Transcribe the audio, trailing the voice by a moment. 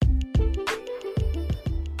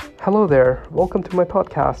Hello there, welcome to my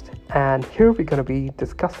podcast. And here we're going to be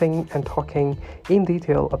discussing and talking in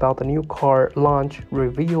detail about the new car launch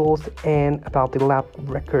reveals and about the lab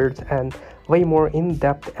records and way more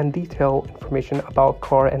in-depth and detailed information about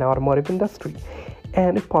car and automotive industry.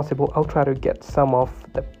 And if possible, I'll try to get some of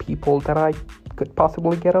the people that I could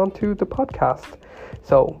possibly get onto the podcast.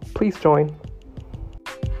 So please join.